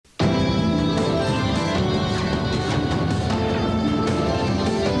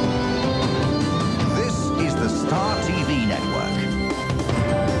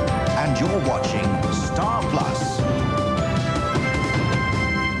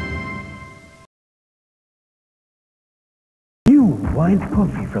wild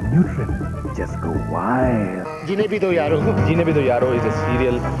coffee from Nutrient. Just go wild. Jeene bhi do yaaro. Jeene bhi do yaaro is a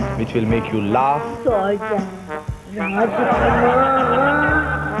serial which will make you laugh.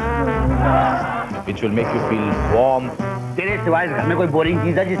 Which will make you feel warm. तेरे सिवाय घर में कोई boring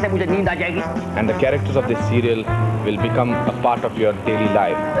चीज है जिससे मुझे नींद आ जाएगी? And the characters of this serial will become a part of your daily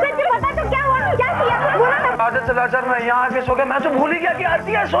life. आदत से लाचार मैं यहाँ आके सो गया, मैं तो भूल ही गया कि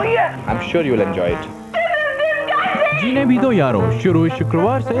आरती सोई है। I'm sure you will enjoy it. जीने भी दो यारो शुरू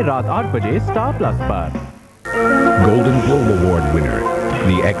शुक्रवार से रात 8 बजे स्टार प्लस पर। Golden Globe Award winner,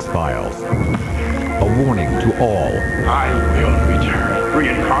 The X-Files. A warning to all. I will return,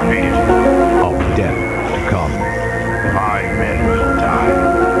 reincarnated. Of death to come. 5 men will die.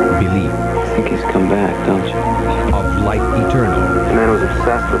 Belief. I think he's come back, don't you? Of life eternal. The man was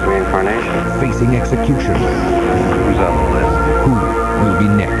obsessed with reincarnation. Facing execution. Who's on the list? Who will be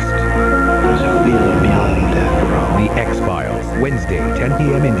next? There's a feeling beyond death, bro. The X-Files, Wednesday, 10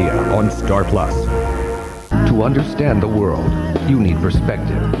 p.m. India on Star Plus. To understand the world, you need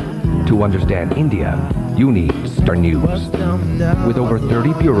perspective. To understand India, you need Star News. With over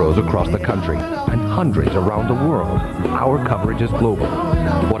 30 bureaus across the country and hundreds around the world, our coverage is global.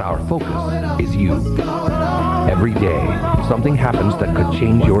 But our focus is you. Every day, something happens that could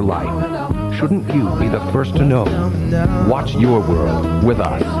change your life. Shouldn't you be the first to know? Watch your world with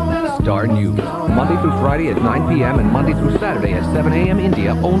us. Star News, Monday through Friday at 9 p.m. and Monday through Saturday at 7 a.m.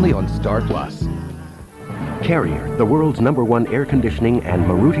 India, only on Star Plus. Carrier, the world's #1 air conditioning, and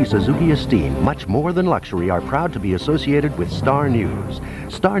Maruti Suzuki Esteem, much more than luxury, are proud to be associated with Star News.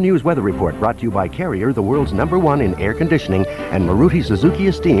 Star News Weather Report brought to you by Carrier, the world's #1 in air conditioning, and Maruti Suzuki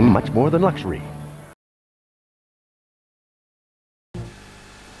Esteem, much more than luxury.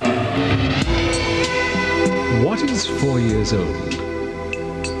 What is 4 years old?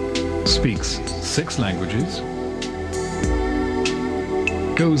 Speaks 6 languages.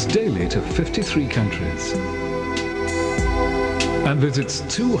 Goes daily to 53 countries and visits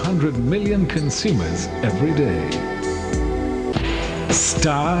 200 million consumers every day.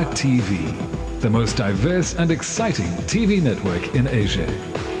 Star TV, the most diverse and exciting TV network in Asia.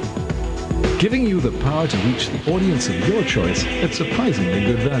 Giving you the power to reach the audience of your choice at surprisingly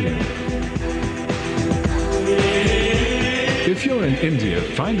good value. If you're in India,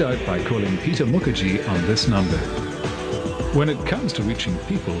 find out by calling Peter Mukherjee on this number. When it comes to reaching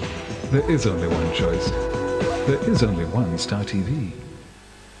people, there is only one choice. There is only one Star TV.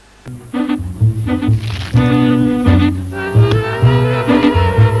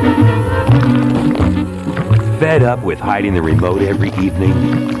 Fed up with hiding the remote every evening?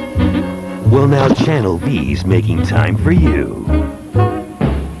 Well, now Channel V's making time for you.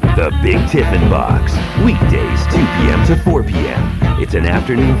 The Big Tiffin Box, weekdays 2 p.m. to 4 p.m. It's an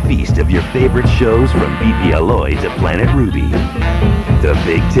afternoon feast of your favorite shows from BP Alloy to Planet Ruby. The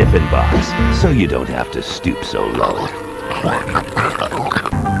Big Tiffin Box, so you don't have to stoop so low.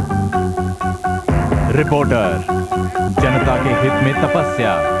 Reporter, जनता के हित में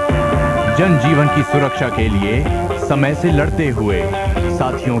तपस्या, जनजीवन की सुरक्षा के लिए समय से लड़ते हुए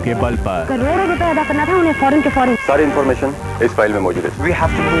साथियों के बल पर करोड़ों रुपए अदा करना था उन्हें फौरन के फौरन। सारी इंफॉर्मेशन इस फाइल में मौजूद है। We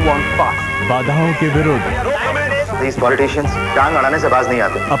have to move on fast. बाधाओं के विरुद्ध These politicians टांग अड़ाने से बाज नहीं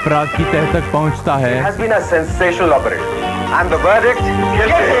आते। अपराध की तह तक पहुंचता है। It has been a sensational operation. And the verdict,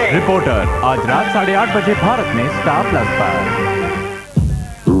 guilty. Reporter आज रात 8:30 बजे भारत में स्टार प्लस पर।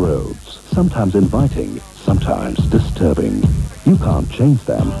 Roads, sometimes inviting, sometimes disturbing. You can't change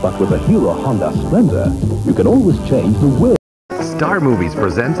them, but with a Hero Honda Splendor, you can always change the world. Star Movies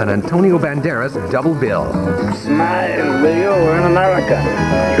presents an Antonio Banderas double bill. Smile, will you? We're in America.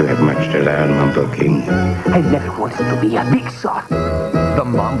 You have much to learn, Mambo King. I never wanted to be a big shot. The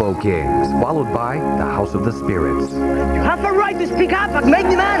Mambo Kings, followed by The House of the Spirits. You have a right to speak up and make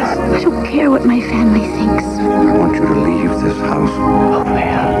demands. I don't care what my family thinks. I want you to leave this house. Oh,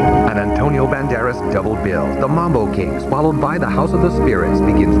 well. An Antonio Banderas double bill. The Mambo Kings, followed by The House of the Spirits,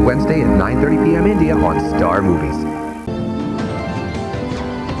 begins Wednesday at 9:30 p.m. India on Star Movies.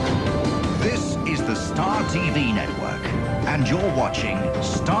 This is the Star TV network, and you're watching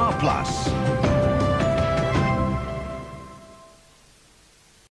Star Plus.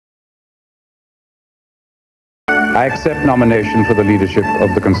 I accept nomination for the leadership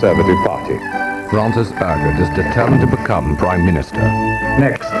of the Conservative Party. Francis Bargett is determined to become Prime Minister.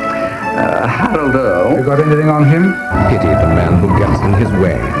 Next, Harold Earl. You got anything on him? Pity the man who gets in his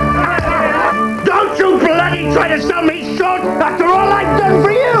way. Don't you bloody try to sell me short after all I've done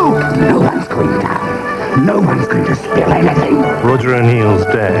for you! No one's going down. No one's going to spill anything. Roger O'Neill's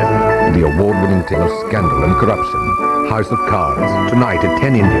dead. The award-winning tale of scandal and corruption. House of Cards, tonight at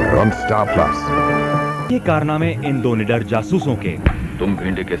 10 India on Star Plus. ये कारनामे इन दो निडर जासूसों के। तुम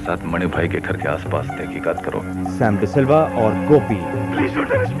भिंडी के साथ मणि भाई के घर के आसपास तहकीकात करो। सैम डिसिल्वा और गोपी। Please don't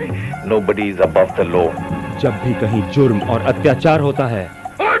touch me. Nobody is above the law. जब भी कहीं जुर्म और अत्याचार होता है,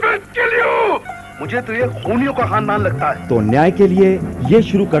 I will kill you. मुझे तो ये खूनियों का खानदान लगता है। तो न्याय के लिए ये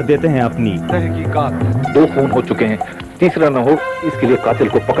शुरू कर देते हैं अपनी तहकीकात। 2 खून हो चुके हैं, तीसरा न हो, इसके लिए कातिल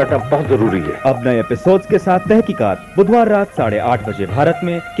को पकड़ना बहुत जरूरी है। अब नए एपिसोड्स के साथ तहकीकात बुधवार रात 8:30 बजे भारत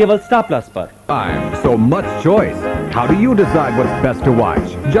में केवल स्टार प्लस पर। So much choice. How do you decide what's best to watch?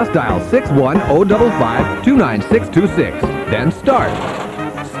 Just dial 61055 29626. Then start.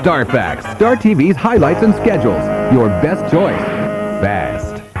 Star Facts, Star TV's highlights and schedules. Your best choice.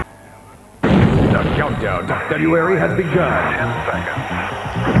 Fast. The countdown to February has begun. 10 seconds.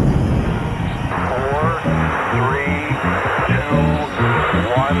 4, 3, 2,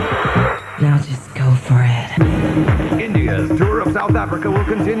 1. Now just go for it. India's tour of South Africa will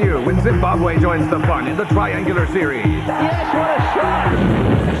continue when Zimbabwe joins the fun in the triangular series. Yes, what a shot!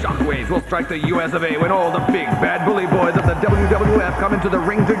 Shockwaves will strike the US of A when all the big bad bully boys of the WWF come into the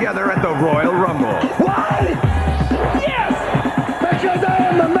ring together at the Royal Rumble. What? Yes! Because I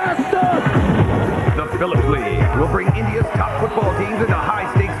am the master! The Philip League will bring India's top football teams into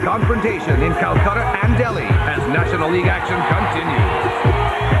high-stakes confrontation in Calcutta and Delhi as National League action continues.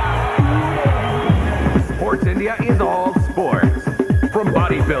 Sports India is all sports. From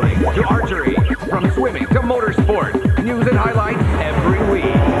bodybuilding to archery, from swimming to motorsport, news and highlights every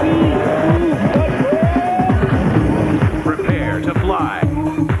week. Prepare to fly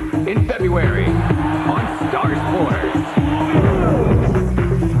in February on Star Sports.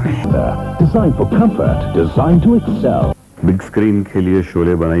 Designed for comfort, designed to excel. Big screen के लिए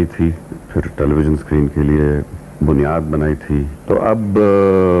शोले बनाई थी, फिर television screen के लिए बुनियाद बनाई थी, तो अब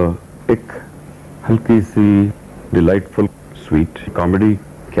एक हल्की सी डिलाइटफुल स्वीट कॉमेडी।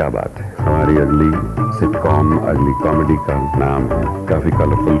 क्या बात है, हमारी अगली सिटकॉम अगली कॉमेडी का नाम है। काफी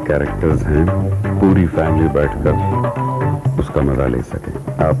कलरफुल कैरेक्टर्स हैं, पूरी फैमिली बैठकर उसका मजा ले सके।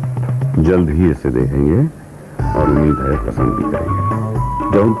 आप जल्द ही इसे देखेंगे और उम्मीद है पसंद भी करेंगे।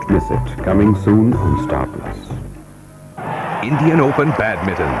 Don't miss it. Coming soon on Star Plus. Indian Open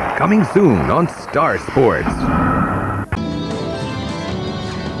Badminton, coming soon on Star Sports.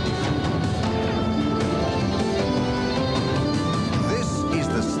 This is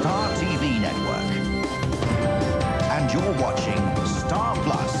the Star TV network. And you're watching Star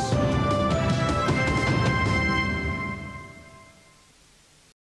Plus.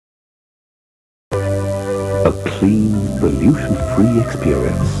 A clean, pollution-free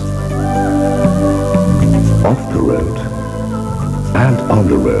experience. Off the road and on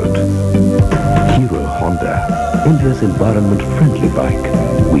the road. Hero Honda, India's environment-friendly bike.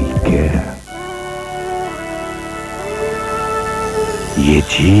 We care. ये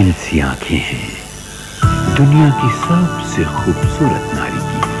jail सी आंखें हैं दुनिया की सबसे खूबसूरत नारी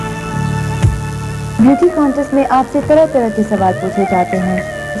की। Beauty contest में आपसे तरह तरह के सवाल पूछे जाते हैं,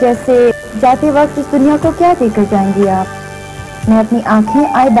 जैसे जाते वक्त इस दुनिया को क्या देकर जाएंगी आप? मैं अपनी आंखें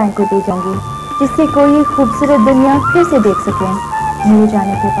आई बैंक को दे जाऊंगी, जिससे कोई खूबसूरत दुनिया फिर से देख सके मेरे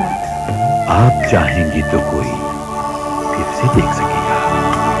जाने के बाद। आप चाहेंगी तो कोई फिर से देख सकेगा।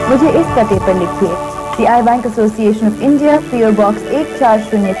 मुझे इस पते पर लिखिए, The Eye Bank Association of India, PO Box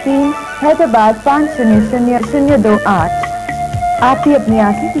 1403, Hyderabad 500028। आप भी अपनी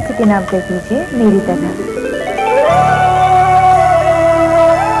आंखें किसी के नाम कर दीजिए मेरी तरह।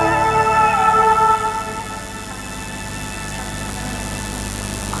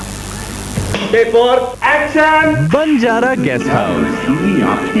 For action! Banjara guest house.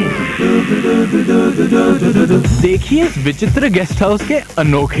 देखिए इस विचित्र गेस्ट हाउस के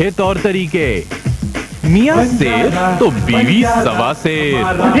अनोखे तौर तरीके। मियाँ शेर तो बीवी सवा शेर।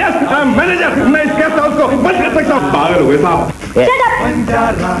 यस मैनेजर, मैं इस गेस्ट हाउस को बंद कर सकता हूँ। पागल हुए साहब।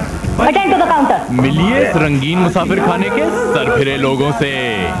 Attend to the counter. मिलिए इस रंगीन मुसाफिर खाने के सरफिरे लोगों से।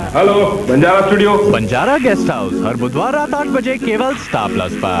 Hello, Banjara studio. Banjara guest house हर बुधवार रात 8 बजे केवल स्टार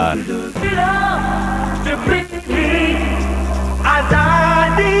प्लस पर।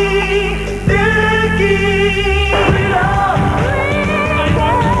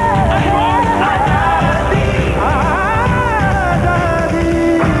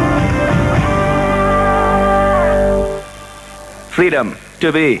 Freedom to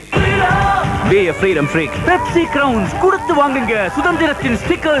be a freedom freak. Pepsi crowns கொடுத்து வாங்குங்க சுதந்திரத்தின்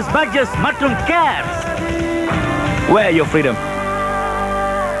stickers, badges மற்றும் caps. Wear your freedom.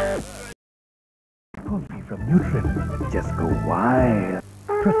 From Nutrin. Just go wild.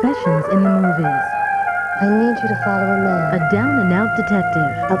 Professions in the movies. I need you to follow a man. A down-and-out detective.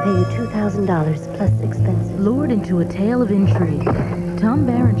 I'll pay you $2,000 plus expenses. Lured into a tale of intrigue. Tom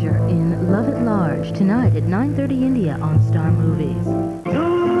Berenger in Love at Large, tonight at 9:30 India on Star Movies.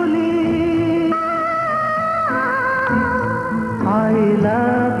 I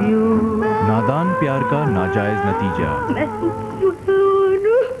love you. नादान प्यार का नाजायज नतीजा।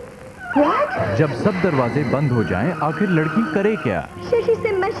 What? जब सब दरवाजे बंद हो जाएं, आखिर लड़की करे क्या? शशि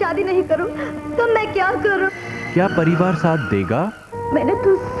से मैं शादी नहीं करूं, तो मैं क्या करूं? क्या परिवार साथ देगा? मैंने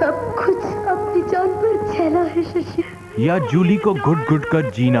तो सब कुछ अपनी जान पर झेला है शशि। या जूली को घुट-घुट कर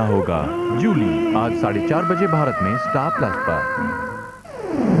जीना होगा। जूली आज 4:30 बजे भारत में स्टार प्लस पर।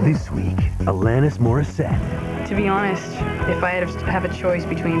 This week, Alanis Morissette. To be honest, if I had to have a choice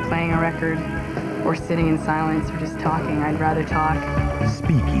between playing a record or sitting in silence or just talking, I'd rather talk.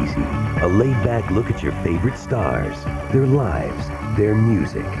 Speakeasy, a laid-back look at your favorite stars, their lives, their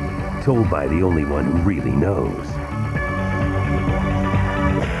music, told by the only one who really knows.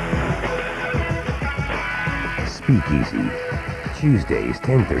 Speakeasy, Tuesdays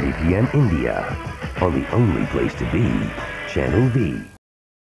 10:30 p.m. India, on the only place to be, Channel V.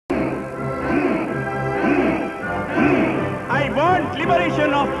 I want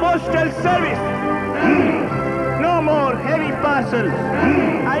liberation of postal service. No more heavy parcels.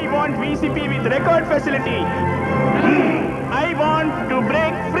 I want VCP with record facility. I want to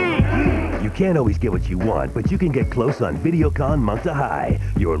break free. You can't always get what you want, but you can get close on Videocon Monta High.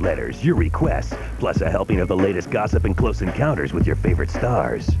 Your letters, your requests, plus a helping of the latest gossip and close encounters with your favorite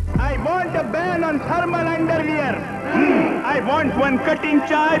stars. I want a ban on thermal underwear. I want one cutting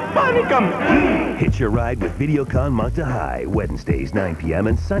chai panicum. Hitch your ride with Videocon Monta High, Wednesdays 9 p.m.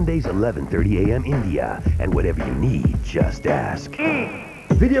 and Sundays 11:30 a.m. India. And whatever you need, just ask.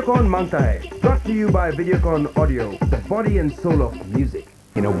 Videocon Mangtai, brought to you by Videocon Audio, the body and soul of music.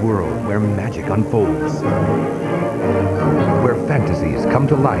 In a world where magic unfolds, where fantasies come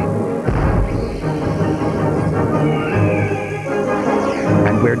to life,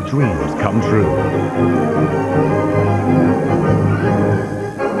 and where dreams come true.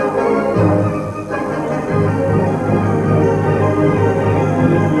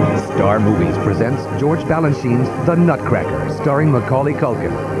 Star Movies presents George Balanchine's The Nutcracker, starring Macaulay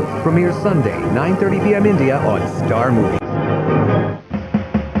Culkin. Premieres Sunday, 9:30 p.m. India on Star Movies.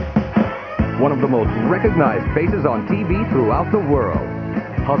 One of the most recognized faces on TV throughout the world.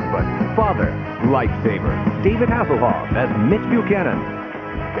 Husband, father, lifesaver. David Hasselhoff as Mitch Buchanan.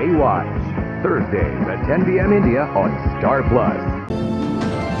 Baywatch, Thursdays at 10 p.m. India on Star Plus.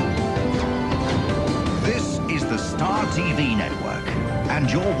 This is the Star TV network,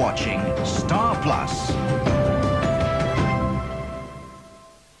 and you're watching Star Plus.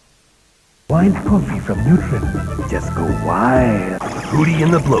 Wine coffee from Nutrin. Just go wild. Hootie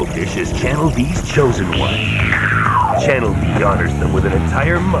and the Blowfish is Channel V's Chosen One. Channel V honors them with an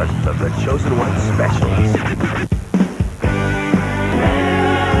entire month of the Chosen One specials.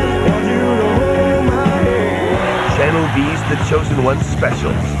 Channel V's The Chosen One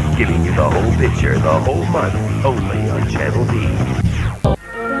specials, giving you the whole picture the whole month, only on Channel V.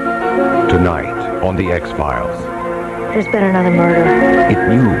 Tonight on The X-Files. There's been another murder. If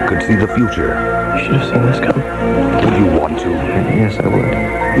you could see the future, You should have seen this coming. would you want to? Yes, I would.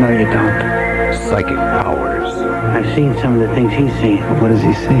 No, you don't. Psychic powers. I've seen some of the things he's seen. What does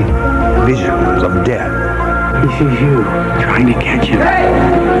he see? Visions of death. He sees you trying to catch him.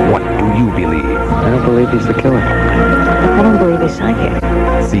 What do you believe? I don't believe he's the killer. I don't believe he's psychic.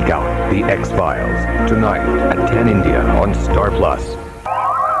 Seek out The X-Files tonight at 10 India on Star Plus.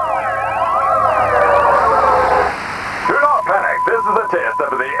 Do not panic. This is a test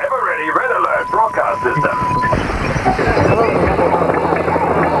of the ever-ready Red Alert broadcast system.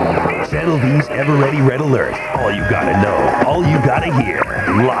 Channel V's Ever-Ready Red Alert. All you gotta know, all you gotta hear,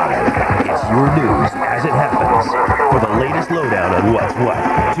 live. It's your news as it happens. For the latest lowdown on what's what,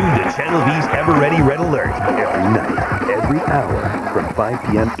 tune to Channel V's Ever-Ready Red Alert every night, every hour, from 5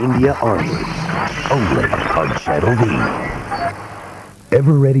 p.m. India onwards. Only on Channel V.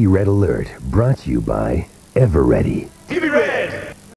 Ever-Ready Red Alert, brought to you by Ever-Ready. TV